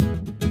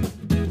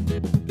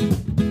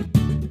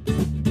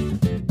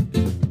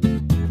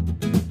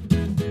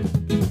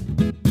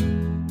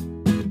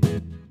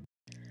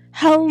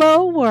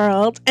Hello,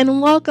 world,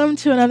 and welcome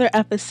to another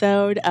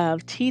episode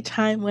of Tea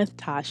Time with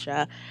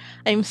Tasha.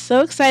 I'm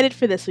so excited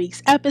for this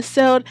week's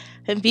episode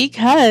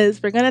because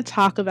we're going to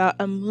talk about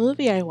a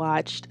movie I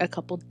watched a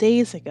couple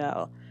days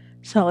ago.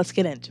 So let's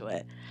get into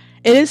it.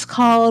 It is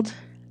called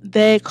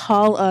They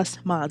Call Us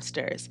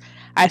Monsters.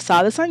 I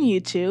saw this on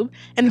YouTube,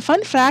 and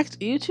fun fact,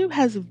 YouTube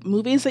has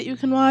movies that you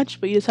can watch,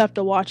 but you just have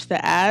to watch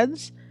the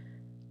ads.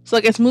 So,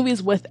 it's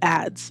movies with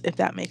ads, if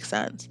that makes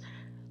sense.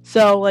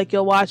 So,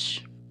 you'll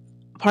watch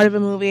part of a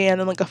movie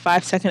and then a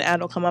 5-second ad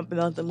will come up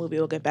and then the movie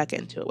will get back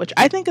into it, which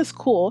I think is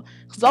cool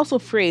because it's also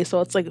free, so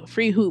it's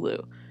free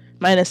Hulu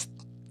minus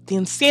the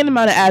insane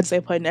amount of ads they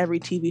put in every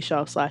TV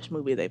show /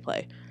 movie they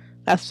play.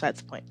 That's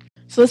besides the point.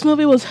 So this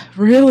movie was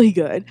really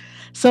good.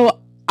 So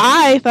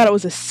I thought it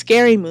was a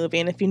scary movie,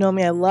 and if you know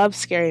me, I love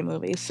scary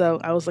movies. So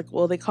I was like,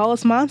 well, They Call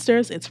Us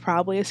Monsters. It's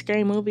probably a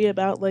scary movie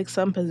about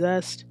some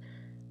possessed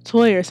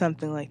toy or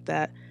something like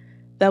that.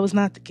 That was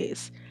not the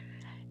case.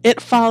 It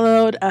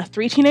followed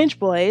three teenage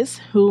boys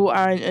who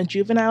are in a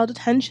juvenile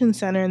detention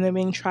center and they're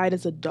being tried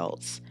as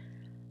adults.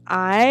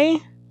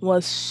 I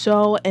was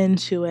so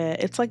into it.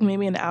 It's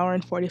maybe an hour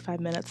and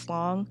 45 minutes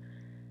long.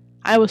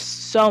 I was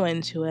so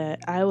into it.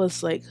 I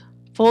was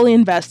fully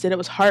invested. It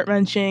was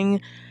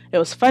heart-wrenching. It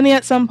was funny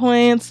at some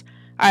points.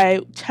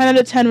 I 10 out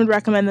of 10 would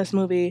recommend this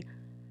movie.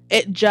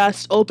 It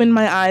just opened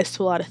my eyes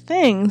to a lot of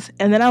things.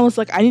 And then I was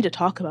I need to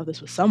talk about this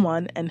with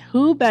someone. And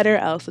who better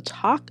else to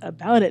talk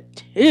about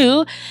it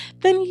to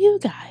than you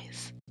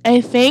guys?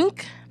 I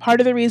think part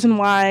of the reason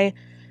why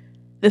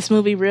this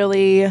movie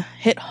really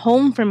hit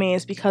home for me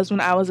is because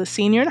when I was a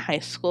senior in high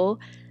school,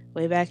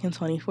 way back in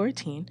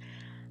 2014,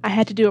 I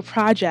had to do a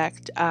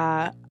project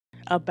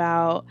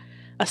about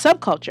a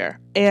subculture.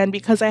 And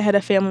because I had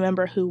a family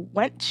member who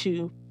went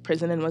to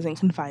prison and was in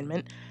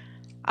confinement,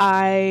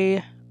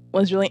 I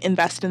was really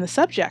invested in the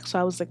subject. So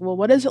I was well,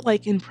 what is it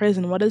like in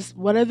prison? What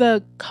are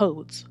the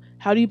codes?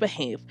 How do you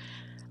behave?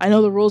 I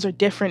know the rules are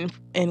different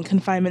in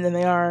confinement than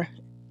they are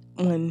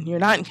when you're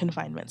not in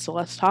confinement. So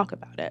let's talk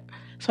about it.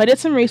 So I did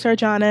some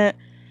research on it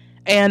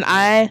and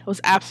I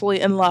was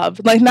absolutely in love.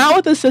 Not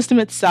with the system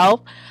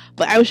itself,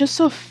 but I was just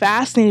so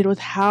fascinated with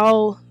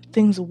how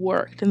things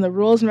worked and the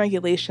rules and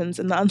regulations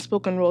and the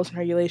unspoken rules and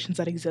regulations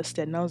that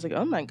existed. And I was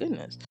oh my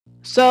goodness.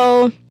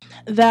 So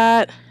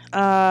that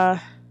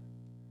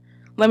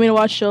led me to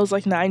watch shows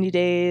like 90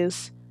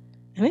 Days.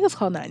 I think it's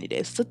called 90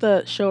 Days. It's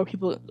the show where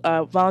people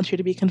volunteer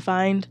to be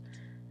confined.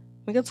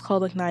 I think it's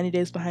called 90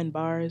 Days Behind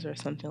Bars or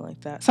something like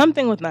that.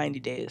 Something with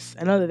 90 days.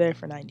 I know they're there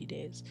for 90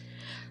 days.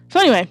 So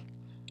anyway,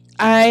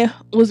 I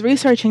was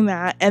researching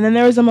that, and then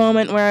there was a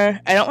moment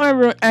where I don't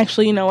want to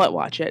actually, you know what,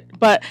 watch it.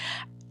 But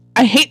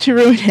I hate to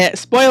ruin it.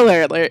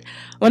 Spoiler alert.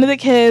 One of the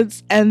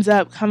kids ends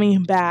up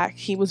coming back.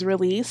 He was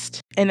released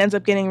and ends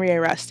up getting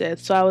rearrested.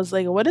 So I was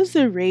what is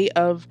the rate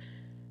of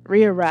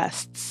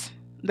rearrests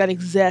that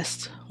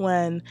exist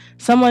when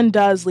someone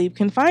does leave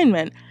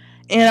confinement?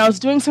 And I was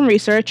doing some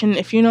research, and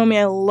if you know me,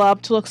 I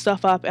love to look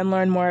stuff up and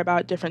learn more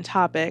about different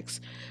topics.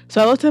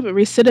 So I looked up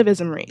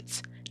recidivism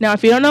rates. Now,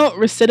 if you don't know what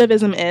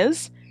recidivism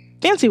is,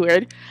 fancy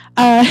word,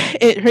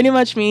 it pretty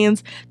much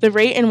means the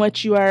rate in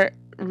which you are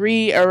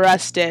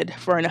rearrested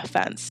for an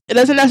offense. It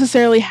doesn't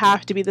necessarily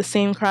have to be the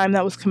same crime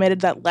that was committed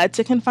that led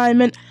to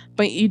confinement,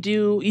 but you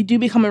do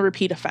become a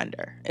repeat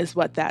offender, is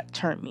what that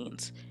term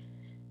means.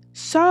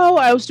 So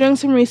I was doing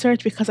some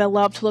research because I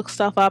love to look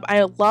stuff up.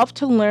 I love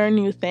to learn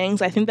new things.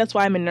 I think that's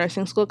why I'm in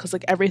nursing school, because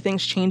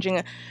everything's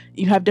changing.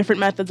 You have different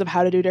methods of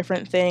how to do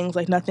different things.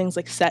 Nothing's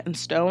set in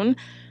stone.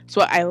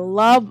 So I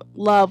love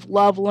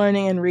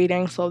learning and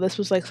reading. So this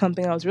was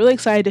something I was really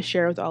excited to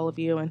share with all of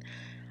you. And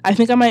I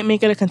think I might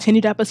make it a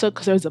continued episode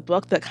because there's a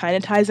book that kind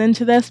of ties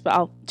into this, but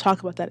I'll talk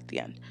about that at the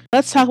end.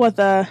 Let's talk about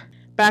the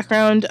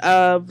background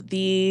of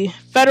the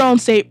federal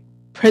and state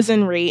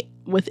prison rate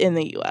within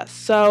the U.S.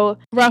 So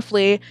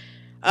roughly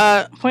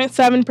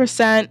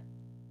 0.7%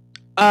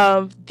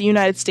 of the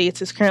United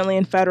States is currently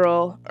in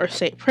federal or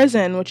state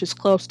prison, which is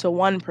close to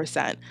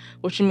 1%,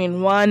 which would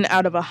mean 1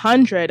 out of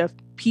 100 of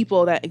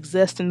people that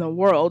exist in the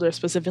world, or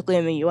specifically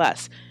in the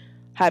U.S.,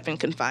 have been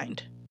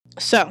confined.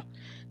 So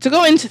to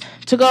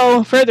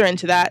go further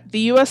into that, the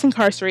U.S.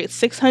 incarcerates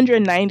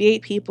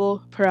 698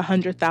 people per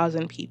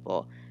 100,000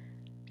 people.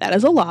 That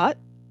is a lot,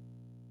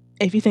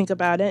 if you think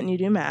about it and you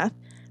do math,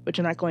 which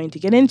I'm not going to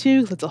get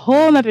into because it's a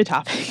whole other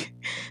topic,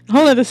 a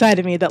whole other side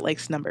of me that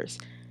likes numbers.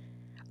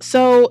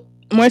 So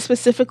more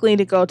specifically,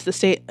 to go to the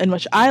state in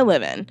which I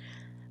live in,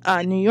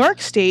 New York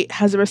State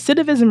has a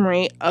recidivism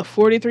rate of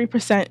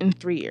 43% in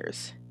 3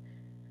 years.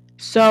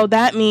 So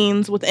that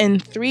means within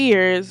 3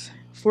 years,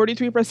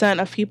 43%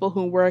 of people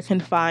who were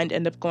confined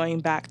end up going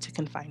back to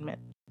confinement.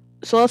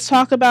 So let's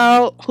talk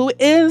about who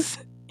is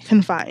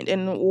confined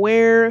and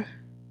where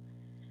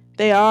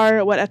they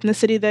are, what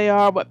ethnicity they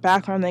are, what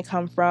background they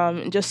come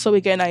from, just so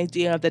we get an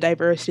idea of the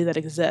diversity that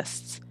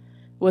exists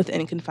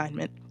within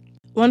confinement.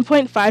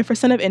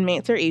 1.5% of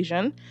inmates are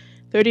Asian,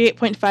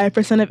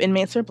 38.5% of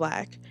inmates are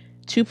Black,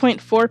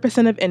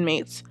 2.4% of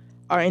inmates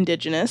are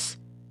Indigenous,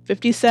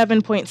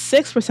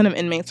 57.6% of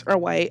inmates are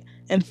white,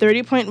 and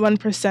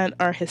 30.1%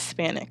 are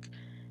Hispanic.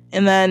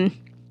 And then,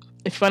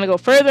 if you want to go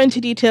further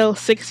into detail,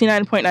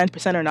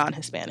 69.9% are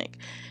non-Hispanic.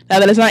 Now,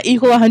 that does not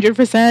equal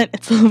 100%.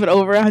 It's a little bit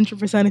over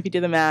 100% if you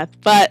do the math.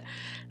 But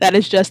that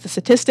is just the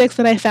statistics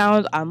that I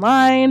found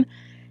online.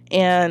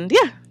 And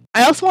yeah,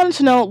 I also wanted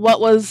to know what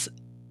was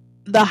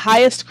the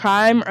highest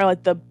crime, or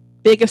like the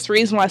biggest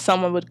reason why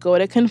someone would go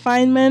to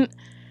confinement.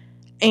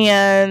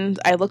 And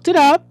I looked it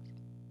up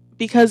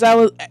because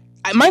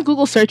my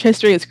Google search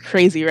history is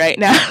crazy right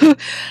now.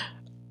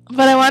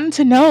 But I wanted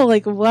to know,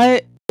 like,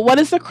 what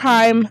is the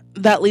crime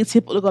that leads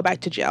people to go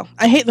back to jail?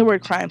 I hate the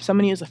word crime, so I'm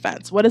going to use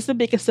offense. What is the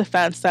biggest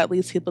offense that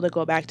leads people to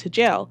go back to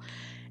jail?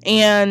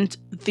 And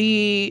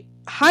the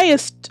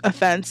highest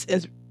offense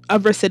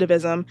of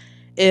recidivism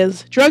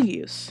is drug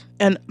use.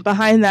 And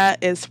behind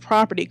that is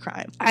property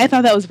crime. I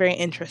thought that was very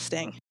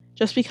interesting.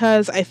 Just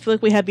because I feel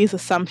like we have these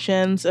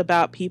assumptions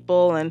about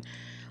people and,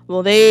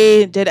 well,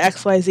 they did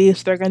XYZ,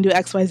 so they're going to do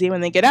XYZ when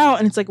they get out.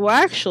 And it's like, well,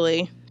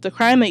 actually, the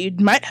crime that you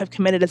might have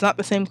committed is not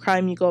the same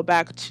crime you go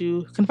back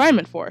to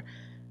confinement for.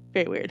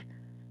 Very weird.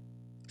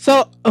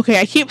 So, okay,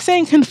 I keep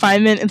saying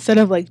confinement instead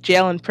of like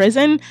jail and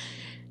prison,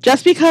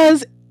 just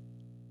because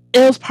it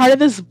was part of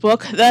this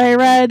book that I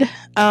read,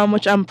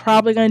 which I'm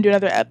probably going to do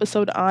another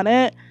episode on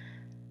it.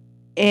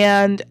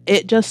 And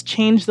it just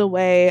changed the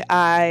way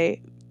I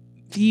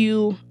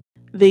view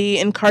the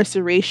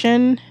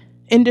incarceration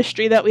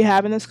industry that we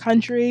have in this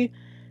country.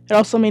 It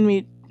also made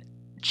me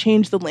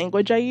change the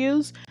language I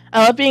use.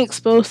 I love being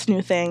exposed to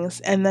new things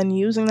and then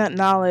using that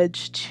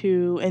knowledge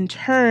to, in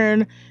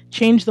turn,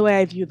 change the way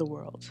I view the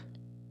world.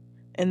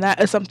 And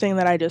that is something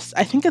that I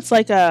think it's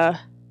like a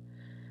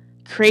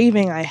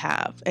craving I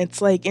have. It's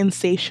like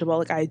insatiable.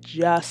 Like, I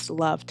just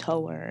love to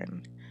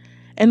learn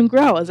and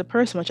grow as a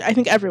person, which I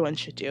think everyone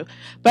should do.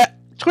 But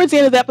towards the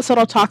end of the episode,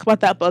 I'll talk about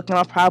that book, and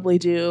I'll probably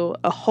do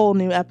a whole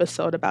new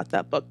episode about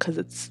that book because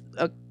it's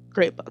a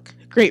great book,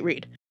 great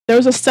read. There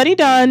was a study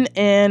done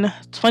in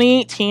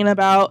 2018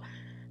 about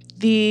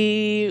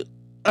the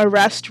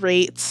arrest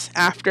rates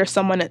after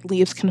someone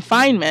leaves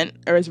confinement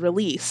or is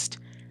released,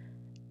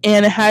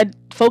 and it had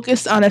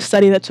focused on a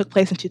study that took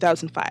place in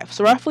 2005.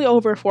 So roughly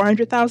over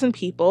 400,000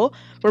 people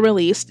were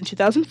released in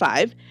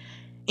 2005,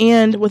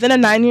 and within a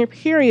 9-year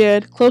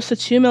period, close to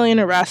 2 million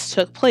arrests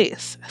took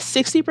place.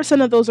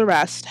 60% of those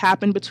arrests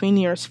happened between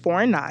years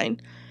 4 and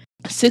 9.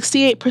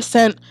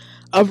 68%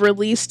 of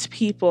released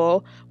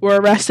people were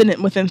arrested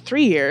within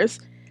 3 years.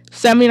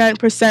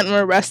 79%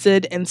 were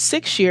arrested in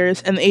 6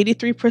 years, and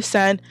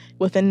 83%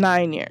 within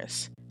 9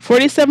 years.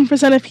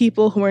 47% of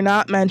people who were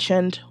not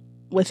mentioned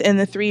within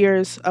the 3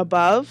 years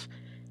above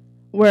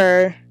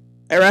were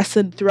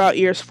arrested throughout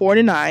years 4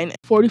 to 9.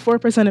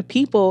 44% of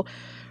people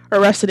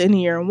arrested in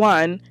year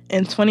 1,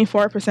 and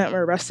 24%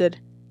 were arrested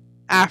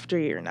after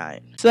year 9.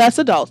 So that's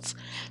adults.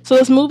 So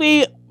this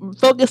movie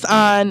focused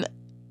on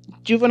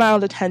juvenile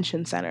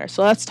detention centers.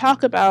 So let's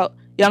talk about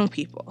young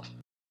people.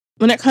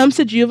 When it comes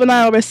to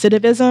juvenile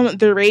recidivism,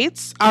 the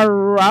rates are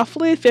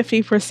roughly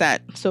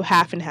 50%, so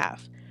half and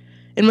half.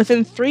 And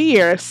within 3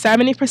 years,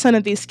 70%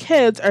 of these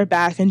kids are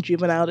back in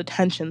juvenile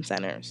detention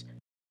centers.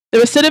 The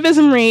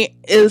recidivism rate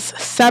is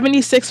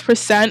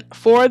 76%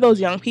 for those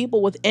young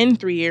people within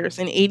 3 years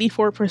and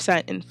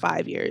 84% in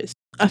 5 years.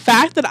 A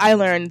fact that I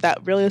learned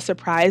that really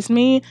surprised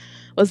me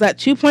was that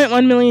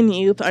 2.1 million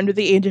youth under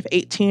the age of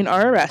 18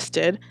 are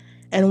arrested,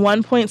 and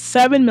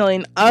 1.7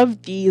 million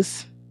of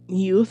these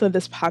youth of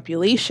this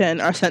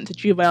population are sent to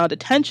juvenile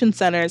detention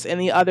centers, and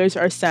the others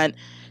are sent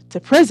to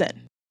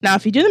prison. Now,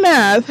 if you do the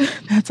math,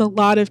 that's a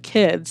lot of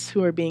kids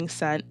who are being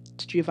sent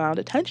to juvenile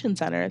detention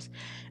centers,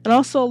 and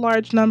also a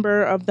large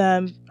number of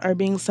them are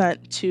being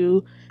sent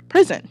to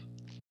prison.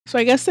 So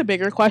I guess the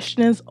bigger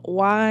question is,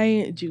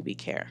 why do we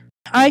care?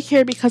 I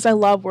care because I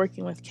love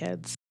working with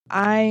kids.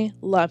 I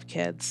love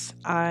kids.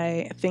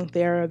 I think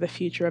they are the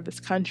future of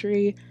this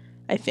country.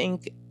 I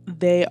think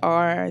they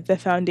are the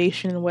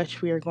foundation in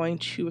which we are going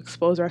to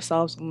expose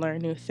ourselves and learn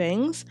new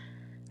things.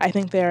 I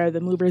think they are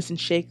the movers and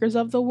shakers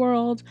of the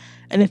world.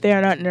 And if they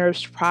are not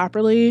nourished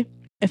properly,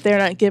 if they're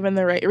not given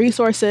the right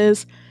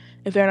resources,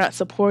 if they're not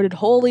supported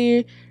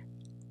wholly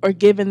or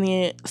given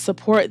the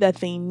support that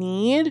they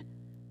need,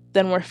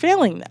 then we're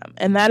failing them.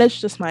 And that is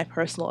just my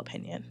personal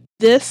opinion.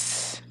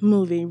 This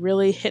movie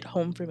really hit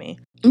home for me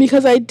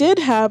because I did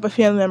have a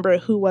family member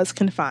who was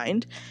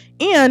confined.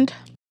 And,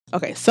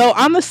 okay, so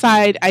on the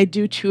side, I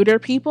do tutor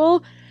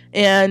people.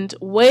 And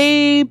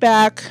way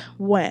back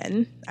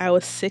when I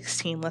was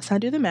 16, let's not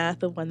do the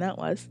math of when that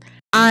was,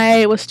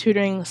 I was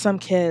tutoring some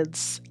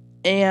kids.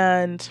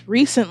 And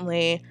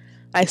recently,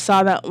 I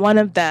saw that one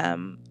of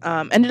them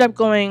ended up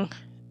going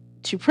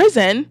to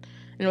prison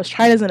and was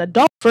tried as an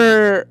adult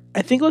for,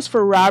 I think it was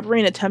for robbery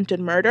and attempted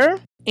murder.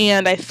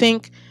 And I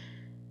think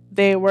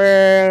they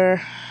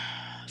were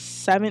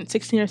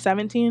 16 or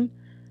 17.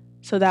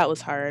 So that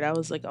was hard. I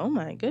was like, oh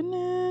my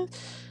goodness.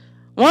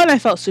 One, I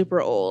felt super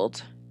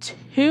old.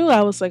 2,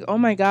 I was like, oh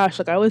my gosh,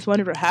 like I always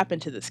wondered what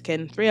happened to this kid.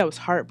 And 3, I was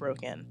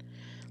heartbroken.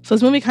 So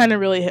this movie kind of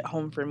really hit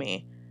home for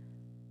me.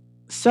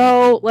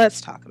 So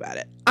let's talk about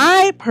it.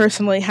 I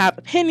personally have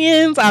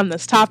opinions on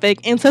this topic,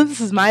 and since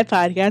this is my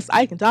podcast,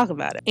 I can talk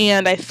about it.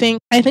 And I think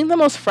the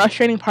most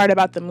frustrating part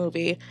about the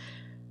movie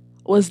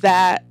was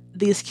that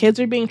these kids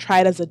are being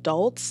tried as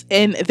adults,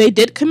 and they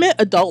did commit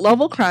adult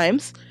level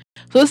crimes.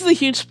 So this is a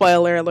huge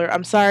spoiler alert.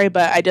 I'm sorry,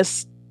 but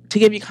to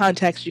give you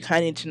context, you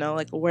kind of need to know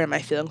like where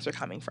my feelings are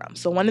coming from.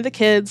 So one of the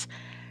kids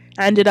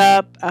ended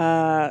up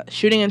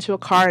shooting into a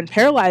car and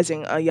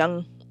paralyzing a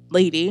young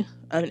lady,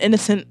 an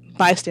innocent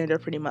bystander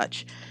pretty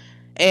much.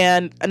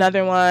 And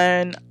another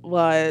one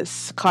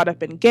was caught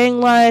up in gang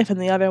life,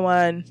 and the other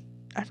one,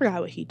 I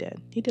forgot what he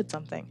did. He did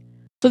something.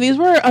 So these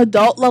were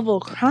adult level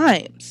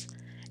crimes.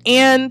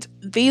 And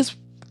these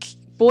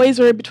boys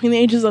were between the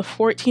ages of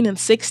 14 and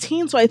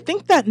 16. So I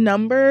think that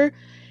number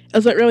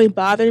is what really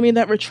bothered me,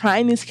 that we're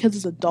trying these kids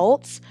as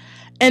adults.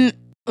 And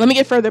let me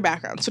get further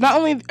background. So not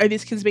only are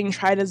these kids being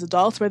tried as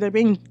adults, but they're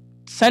being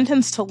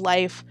sentenced to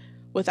life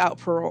without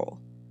parole.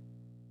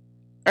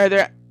 Or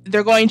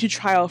they're going to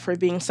trial for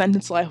being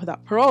sentenced to life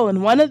without parole.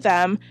 And one of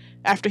them,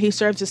 after he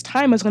serves his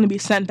time, is going to be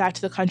sent back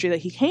to the country that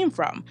he came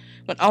from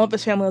when all of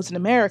his family lives in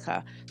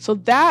America. So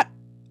that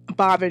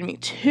bothered me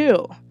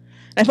too.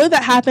 And I feel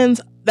like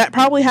that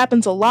probably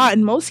happens a lot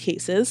in most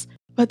cases,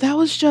 but that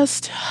was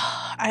just,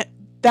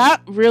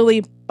 that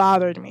really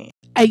bothered me.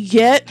 I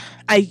get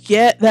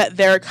that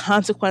there are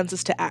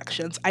consequences to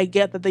actions. I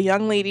get that the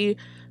young lady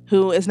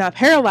who is now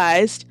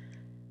paralyzed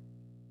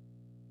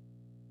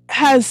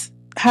has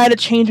had a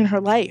change in her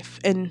life,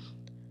 and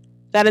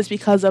that is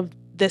because of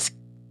this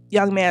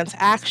young man's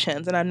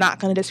actions, and I'm not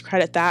going to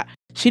discredit that.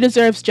 She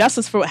deserves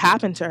justice for what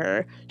happened to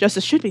her.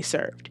 Justice should be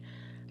served.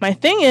 My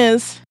thing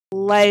is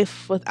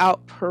life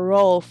without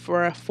parole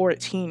for a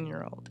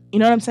 14-year-old. You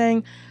know what I'm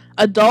saying?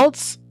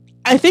 Adults,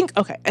 I used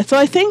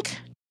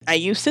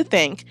to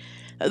think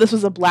that this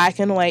was a black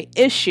and white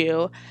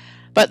issue,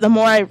 but the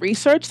more I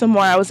researched, the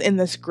more I was in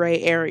this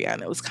gray area.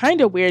 And it was kind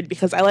of weird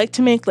because I like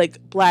to make like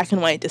black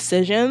and white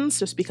decisions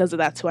just because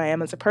that's who I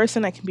am as a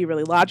person. I can be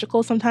really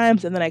logical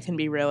sometimes, and then I can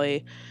be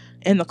really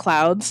in the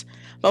clouds.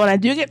 But when I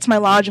do get to my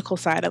logical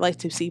side, I like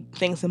to see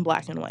things in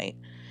black and white.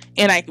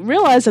 And I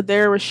realized that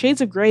there were shades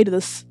of gray to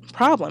this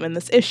problem and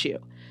this issue.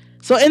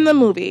 So in the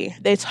movie,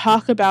 they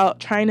talk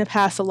about trying to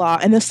pass a law,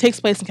 and this takes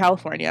place in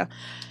California.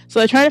 So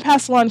they're trying to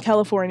pass a law in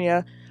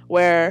California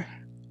where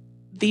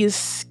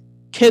these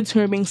kids who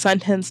are being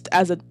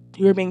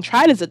who are being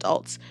tried as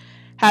adults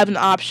have an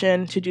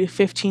option to do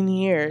 15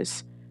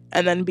 years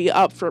and then be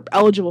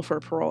eligible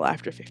for parole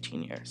after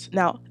 15 years.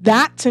 Now,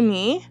 that to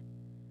me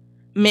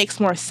makes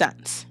more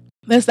sense.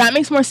 That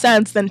makes more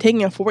sense than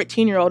taking a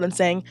 14-year-old and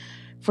saying,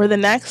 for the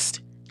next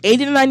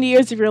 80 to 90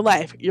 years of your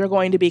life, you're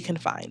going to be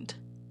confined.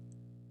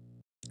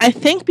 I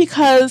think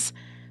because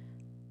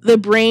the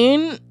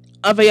brain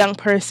of a young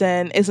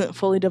person isn't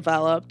fully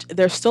developed,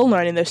 they're still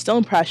learning, they're still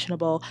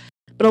impressionable.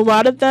 But a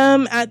lot of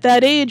them at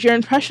that age, you're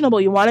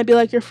impressionable. You want to be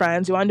like your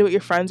friends. You want to do what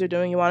your friends are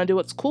doing. You want to do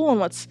what's cool and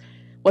what's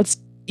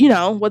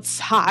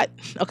hot.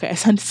 Okay, I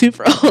sound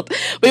super old.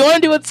 But you want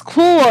to do what's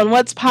cool and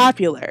what's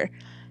popular.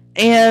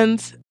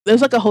 And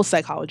there's like a whole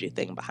psychology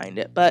thing behind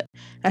it. But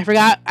I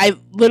forgot. I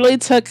literally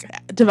took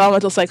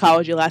developmental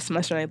psychology last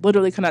semester, and I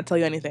literally could not tell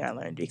you anything I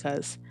learned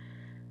because,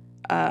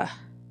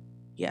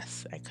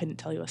 yes, I couldn't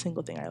tell you a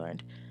single thing I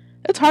learned.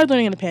 It's hard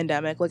learning in a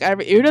pandemic. Like,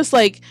 you're just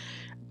like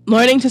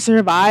learning to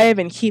survive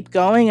and keep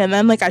going, and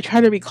then like I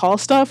try to recall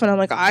stuff and I'm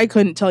like, I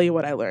couldn't tell you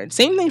what I learned.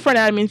 Same thing for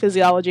anatomy and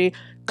physiology.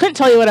 Couldn't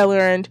tell you what I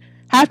learned.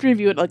 Have to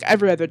review it like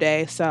every other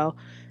day. So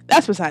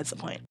that's besides the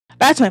point.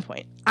 Back to my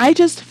point. I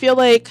just feel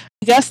like,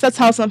 I guess that's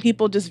how some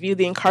people just view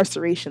the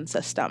incarceration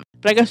system.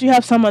 But I guess you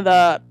have some of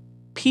the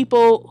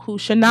people who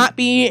should not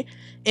be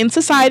in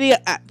society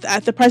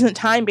at the present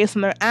time based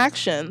on their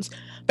actions.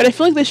 But I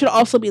feel like they should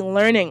also be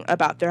learning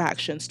about their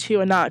actions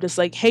too, and not just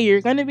like, hey, you're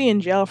going to be in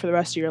jail for the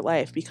rest of your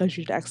life because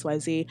you did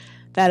XYZ.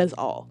 That is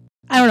all.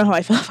 I don't know how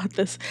I feel about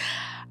this.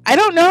 I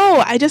don't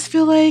know. I just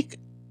feel like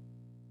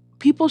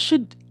people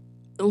should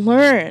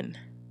learn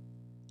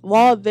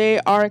while they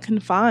are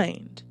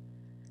confined.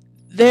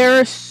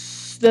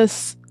 There's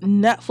this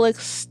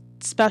Netflix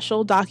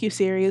special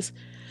docuseries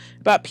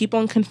about people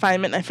in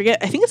confinement. I think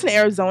it's in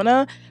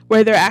Arizona,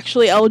 where they're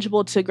actually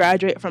eligible to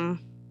graduate from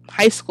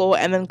high school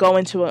and then go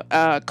into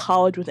a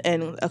college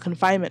within a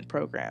confinement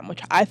program,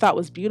 which I thought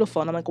was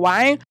beautiful. And I'm like,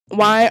 why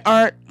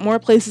aren't more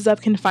places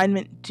of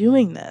confinement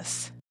doing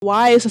this?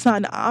 Why is this not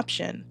an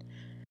option?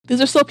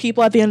 These are still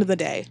people at the end of the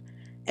day,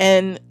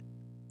 and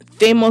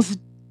they most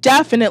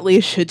definitely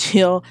should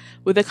deal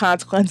with the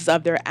consequences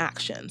of their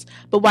actions.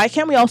 But why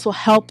can't we also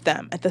help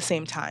them at the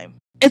same time?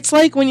 It's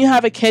like when you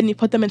have a kid and you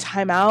put them in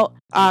timeout,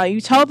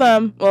 you tell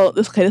them,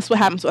 this is what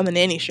happens on the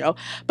nanny show,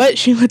 but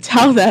she would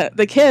tell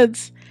the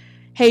kids,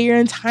 hey, you're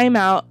in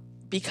timeout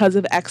because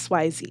of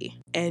XYZ,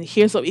 and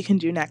here's what we can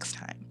do next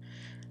time.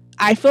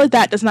 I feel like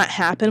that does not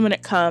happen when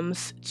it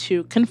comes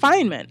to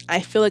confinement. I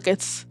feel like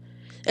it's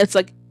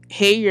like,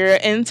 hey, you're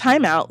in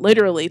timeout,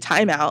 literally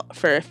timeout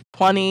for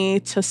 20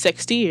 to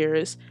 60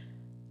 years.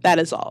 That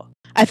is all.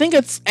 I think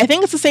it's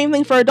the same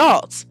thing for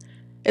adults.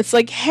 It's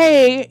like,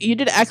 hey, you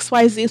did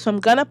XYZ, so I'm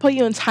gonna put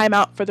you in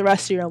timeout for the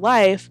rest of your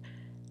life.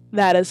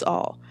 That is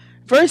all.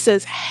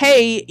 Versus,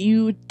 hey,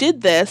 you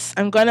did this,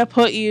 I'm gonna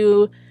put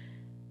you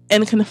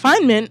in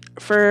confinement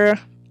for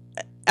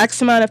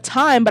X amount of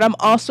time, but I'm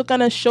also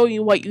gonna show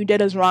you what you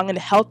did is wrong and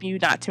help you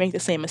not to make the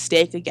same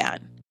mistake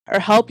again. Or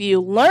help you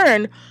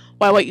learn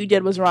why what you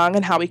did was wrong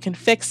and how we can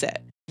fix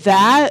it.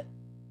 That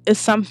is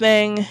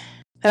something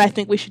that I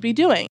think we should be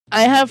doing.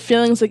 I have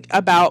feelings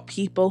about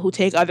people who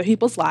take other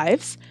people's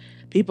lives,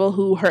 people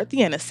who hurt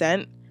the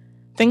innocent,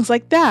 things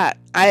like that.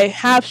 I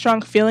have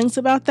strong feelings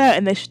about that,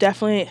 and they should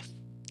definitely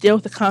deal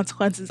with the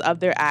consequences of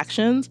their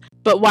actions.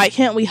 But why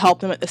can't we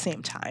help them at the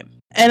same time?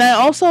 And I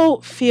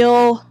also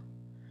feel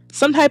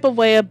some type of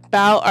way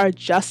about our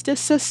justice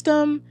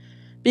system,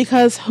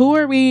 because who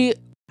are we?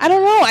 I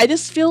don't know. I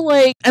just feel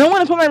like I don't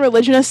want to put my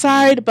religion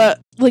aside,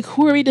 but like,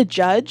 who are we to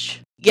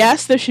judge?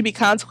 Yes, there should be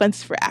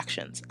consequences for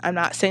actions. I'm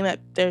not saying that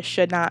there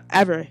should not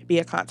ever be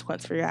a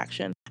consequence for your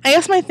action. I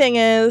guess my thing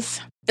is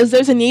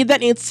there's a need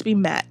that needs to be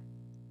met,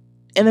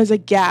 and there's a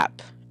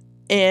gap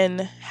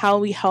in how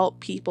we help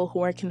people who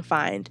are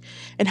confined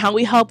and how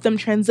we help them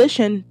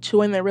transition to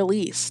when they're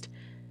released.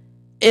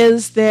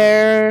 Is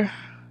there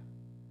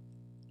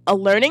a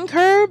learning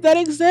curve that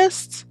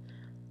exists?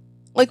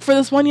 Like for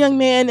this one young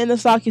man in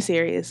this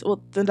docuseries,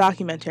 well, the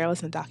documentary, it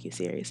wasn't a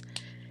docuseries,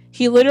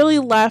 he literally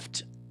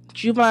left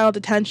juvenile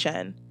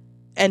detention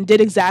and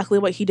did exactly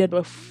what he did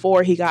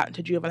before he got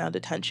into juvenile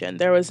detention.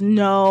 There was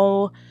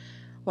no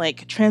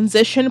like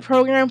transition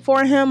program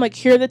for him. Like,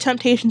 here are the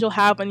temptations you'll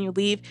have when you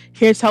leave.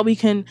 Here's how we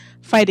can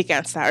fight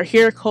against that. Or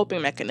here are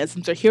coping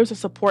mechanisms. Or here's a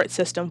support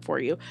system for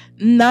you.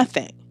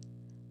 Nothing.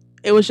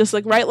 It was just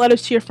like, write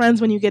letters to your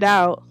friends when you get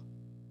out.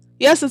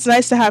 Yes, it's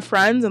nice to have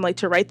friends and like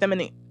to write them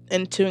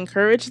and to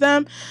encourage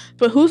them,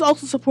 but who's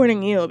also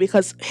supporting you?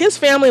 Because his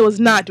family was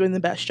not doing the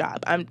best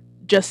job. I'm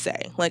just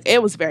saying. Like,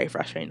 it was very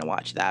frustrating to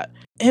watch that.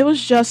 It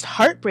was just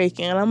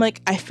heartbreaking. And I'm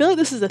like, I feel like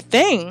this is a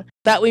thing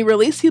that we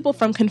release people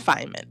from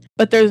confinement,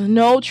 but there's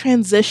no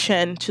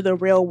transition to the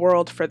real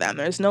world for them.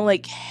 There's no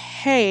like,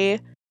 hey,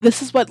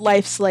 this is what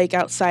life's like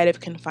outside of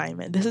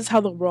confinement. This is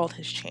how the world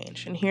has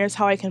changed. And here's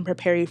how I can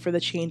prepare you for the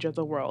change of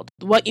the world.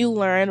 What you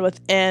learn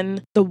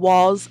within the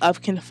walls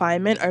of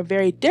confinement are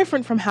very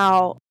different from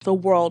how the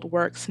world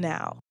works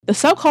now. The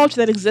subculture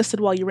that existed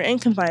while you were in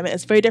confinement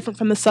is very different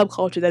from the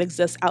subculture that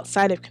exists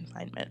outside of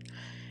confinement.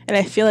 And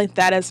I feel like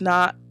that is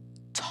not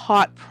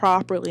taught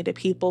properly to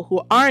people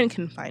who are in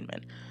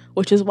confinement,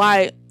 which is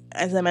why,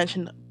 as I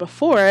mentioned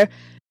before,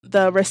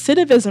 the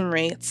recidivism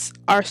rates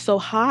are so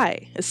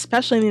high,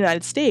 especially in the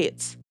United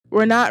States.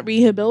 We're not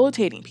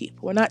rehabilitating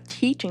people. We're not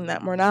teaching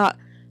them. We're not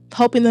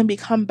helping them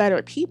become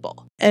better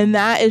people. And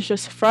that is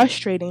just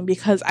frustrating,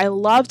 because I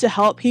love to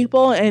help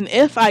people. And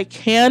if I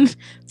can,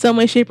 some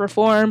way, shape, or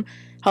form,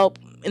 help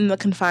in the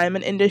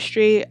confinement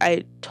industry,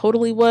 I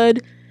totally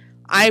would.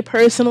 I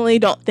personally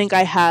don't think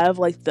I have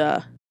like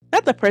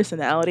not the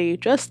personality,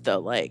 just the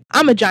like,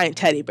 I'm a giant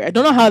teddy bear. I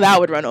don't know how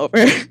that would run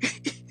over.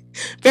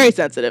 Very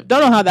sensitive.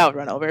 Don't know how that would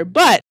run over.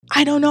 But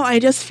I don't know. I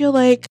just feel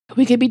like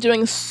we could be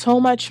doing so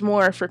much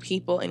more for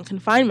people in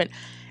confinement.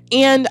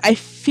 And I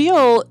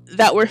feel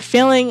that we're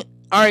failing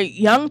our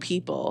young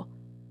people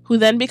who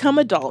then become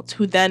adults,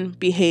 who then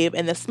behave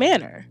in this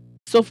manner.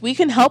 So if we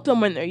can help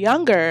them when they're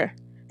younger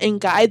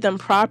and guide them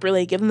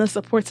properly, give them the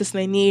support system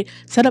they need,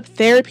 set up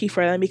therapy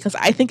for them, because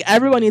I think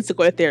everyone needs to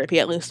go to therapy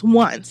at least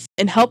once,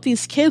 and help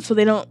these kids so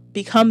they don't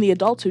become the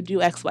adults who do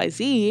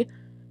XYZ,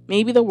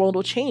 maybe the world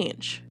will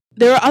change.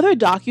 There are other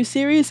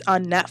docuseries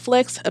on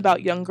Netflix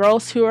about young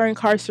girls who are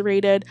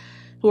incarcerated,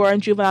 who are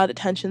in juvenile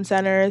detention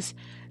centers.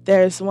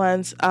 There's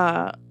ones,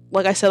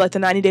 like I said, like the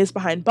 90 Days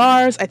Behind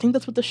Bars. I think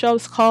that's what the show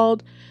is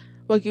called.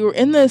 Like,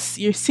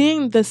 you're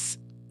seeing this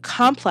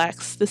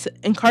complex, this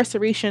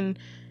incarceration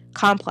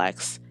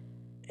complex,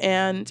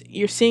 and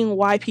you're seeing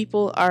why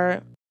people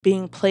are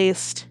being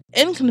placed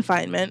in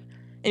confinement,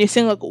 and you're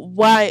seeing like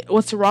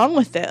what's wrong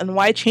with it, and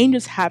why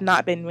changes have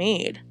not been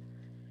made,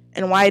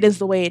 and why it is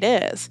the way it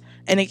is.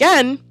 And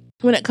again,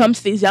 when it comes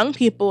to these young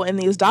people in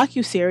these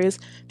docuseries,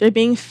 they're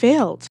being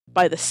failed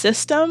by the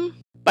system,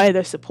 by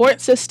their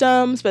support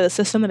systems, by the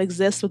system that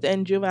exists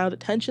within juvenile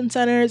detention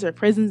centers or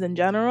prisons in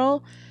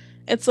general.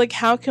 It's like,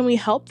 how can we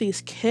help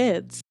these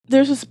kids?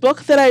 There's this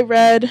book that I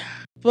read.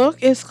 The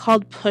book is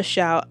called Push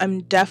Out.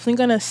 I'm definitely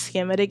going to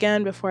skim it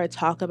again before I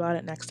talk about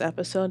it next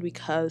episode,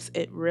 because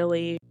it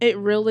really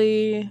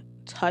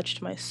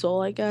touched my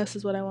soul, I guess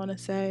is what I want to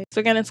say. So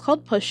again, it's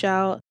called Push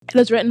Out. It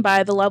was written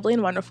by the lovely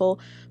and wonderful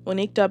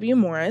Monique W.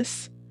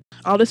 Morris.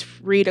 I'll just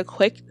read a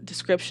quick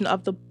description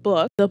of the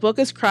book. The book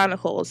is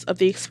chronicles of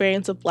the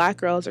experience of Black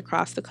girls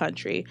across the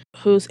country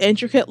whose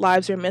intricate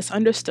lives are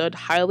misunderstood,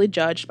 highly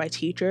judged by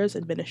teachers,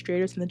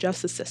 administrators, and the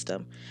justice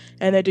system,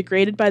 and they're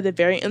degraded by the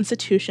very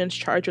institutions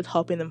charged with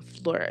helping them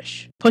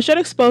flourish. Push Out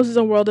exposes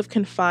a world of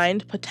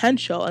confined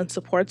potential and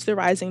supports the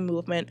rising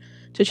movement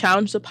to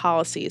challenge the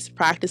policies,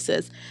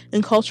 practices,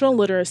 and cultural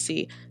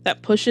literacy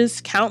that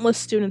pushes countless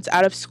students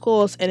out of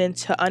schools and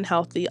into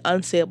unhealthy,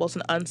 unstable,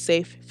 and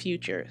unsafe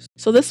futures.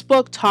 So this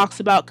book talks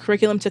about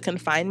curriculum to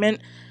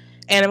confinement,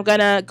 and I'm going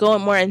to go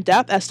more in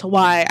depth as to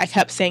why I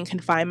kept saying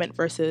confinement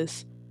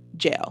versus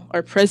jail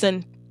or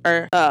prison,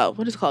 or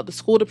what is it called? The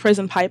school to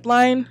prison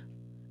pipeline.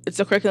 It's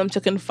a curriculum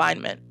to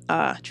confinement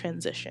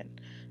transition,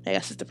 I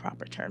guess is the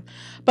proper term.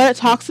 But it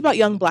talks about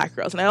young Black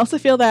girls. And I also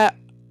feel that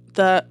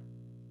the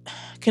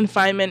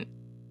confinement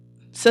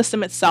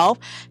system itself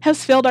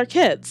has failed our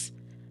kids.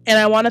 And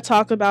I want to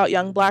talk about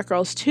young Black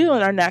girls too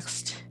in our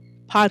next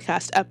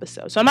podcast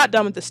episode. So I'm not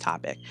done with this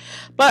topic,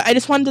 but I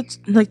just wanted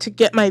to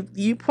get my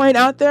viewpoint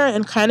out there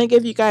and kind of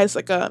give you guys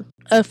like a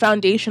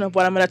foundation of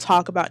what I'm going to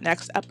talk about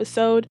next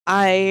episode.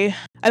 I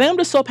think I'm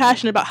just so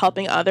passionate about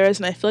helping others,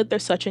 and I feel like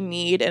there's such a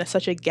need and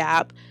such a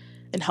gap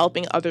in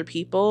helping other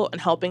people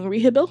and helping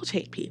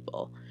rehabilitate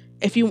people.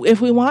 If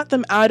we want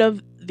them out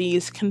of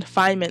these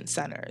confinement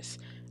centers,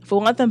 if we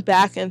want them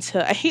back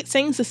into, I hate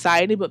saying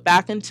society, but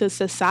back into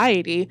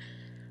society,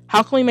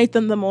 how can we make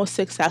them the most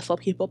successful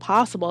people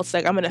possible? It's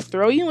like, I'm going to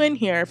throw you in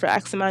here for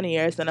X amount of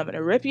years, then I'm going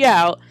to rip you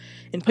out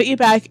and put you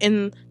back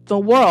in the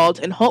world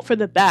and hope for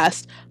the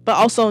best, but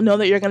also know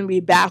that you're going to be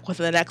back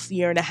within the next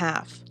year and a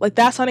half. Like,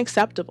 that's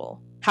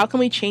unacceptable. How can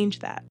we change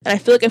that? And I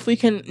feel like if we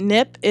can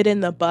nip it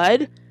in the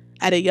bud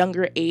at a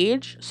younger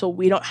age, so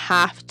we don't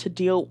have to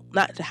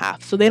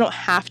so they don't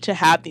have to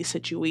have these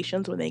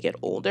situations when they get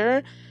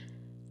older,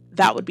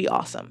 that would be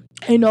awesome.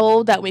 I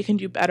know that we can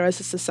do better as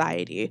a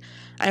society.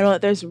 I know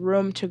that there's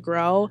room to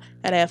grow,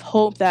 and I have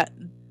hope that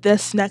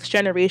this next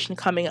generation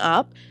coming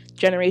up,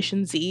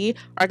 Generation Z,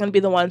 are going to be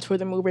the ones who are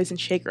the movers and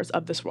shakers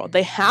of this world.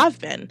 They have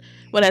been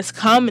when it's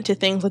come to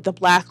things like the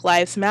Black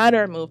Lives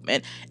Matter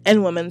movement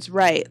and women's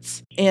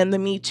rights and the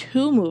Me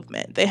Too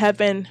movement. They have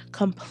been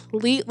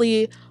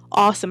completely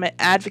awesome at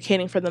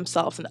advocating for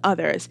themselves and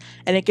others,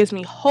 and it gives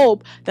me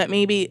hope that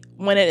maybe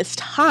when it is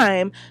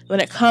time, when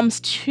it comes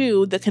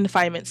to the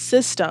confinement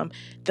system,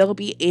 they'll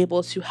be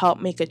able to help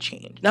make a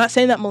change. Not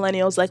saying that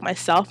millennials like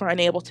myself are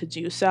unable to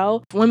do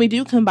so. When we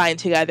do combine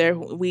together,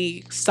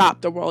 we stop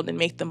the world and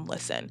make them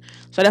listen.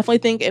 So I definitely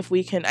think if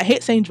we can, I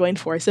hate saying join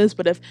forces,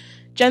 but if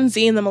Gen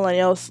Z and the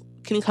millennials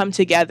can come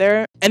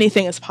together,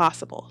 anything is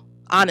possible,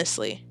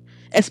 honestly.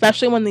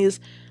 Especially when these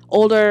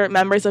older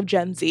members of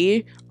Gen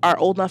Z are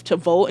old enough to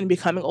vote and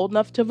becoming old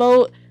enough to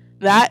vote,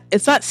 that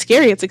it's not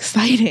scary, it's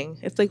exciting.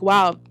 It's like,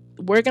 wow,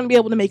 we're going to be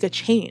able to make a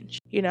change,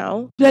 you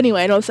know? But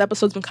anyway, I know this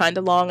episode's been kind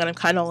of long and I'm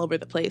kind of all over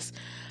the place,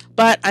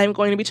 but I'm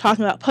going to be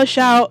talking about Push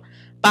Out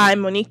by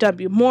Monique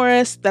W.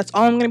 Morris. That's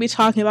all I'm going to be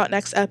talking about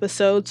next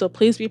episode, so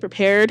please be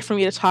prepared for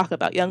me to talk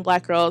about young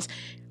Black girls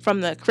from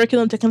the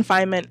curriculum to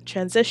confinement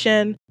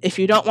transition. If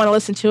you don't want to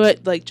listen to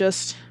it, like,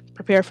 just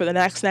prepare for the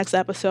next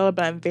episode,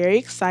 but I'm very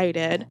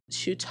excited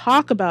to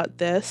talk about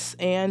this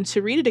and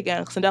to read it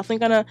again, because I'm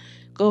definitely going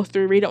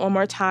to read it one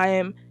more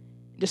time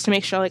just to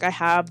make sure like I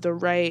have the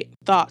right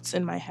thoughts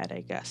in my head,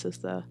 I guess is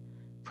the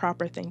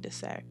proper thing to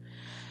say.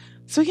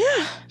 So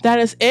yeah, that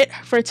is it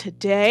for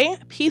today.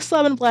 Peace,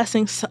 love, and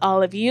blessings to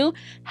all of you.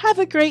 Have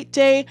a great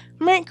day,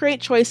 make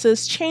great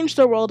choices, change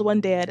the world one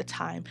day at a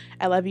time.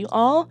 I love you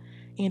all,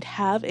 and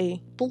have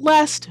a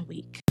blessed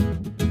week.